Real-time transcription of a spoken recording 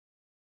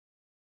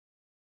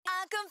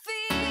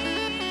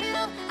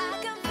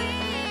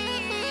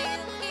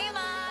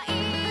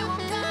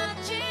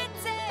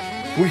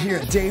We're here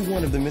at day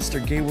one of the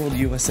Mr. Gay World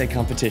USA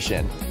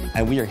competition,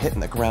 and we are hitting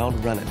the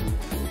ground running.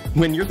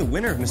 When you're the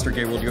winner of Mr.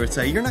 Gay World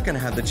USA, you're not going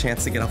to have the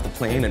chance to get off the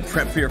plane and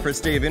prep for your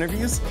first day of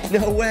interviews.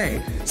 No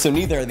way. So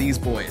neither are these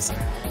boys.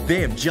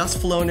 They have just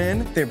flown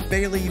in, they've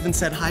barely even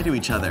said hi to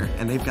each other,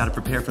 and they've got to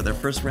prepare for their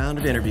first round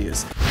of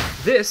interviews.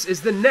 This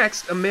is the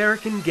next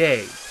American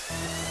Gay.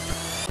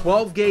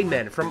 12 gay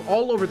men from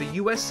all over the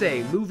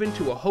USA move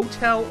into a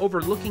hotel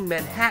overlooking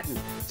Manhattan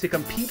to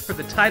compete for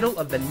the title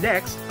of the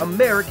next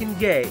American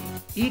Gay.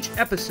 Each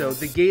episode,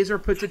 the gays are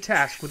put to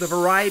task with a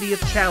variety of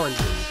challenges: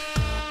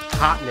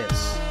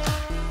 hotness,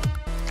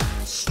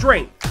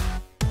 strength,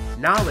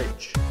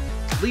 knowledge,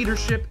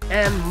 leadership,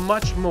 and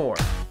much more,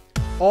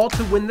 all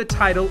to win the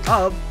title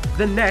of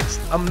the next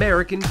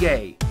American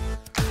Gay.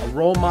 A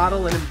role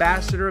model and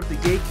ambassador of the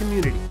gay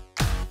community,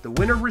 the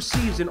winner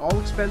receives an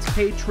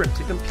all-expense-paid trip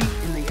to compete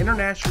in the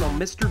International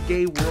Mr.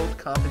 Gay World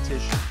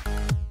competition,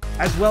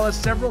 as well as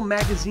several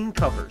magazine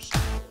covers,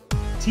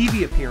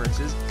 TV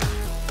appearances,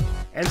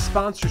 and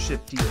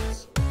sponsorship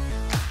deals,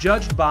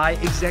 judged by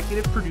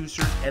executive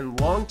producers and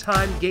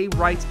longtime gay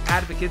rights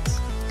advocates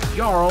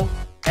Jarl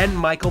and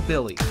Michael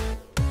Billy.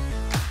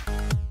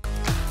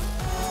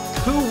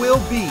 Who will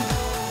be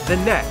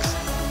the next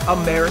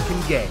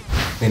American Gay?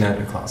 Clean out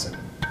your closet.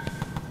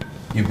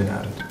 You've been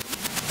outed.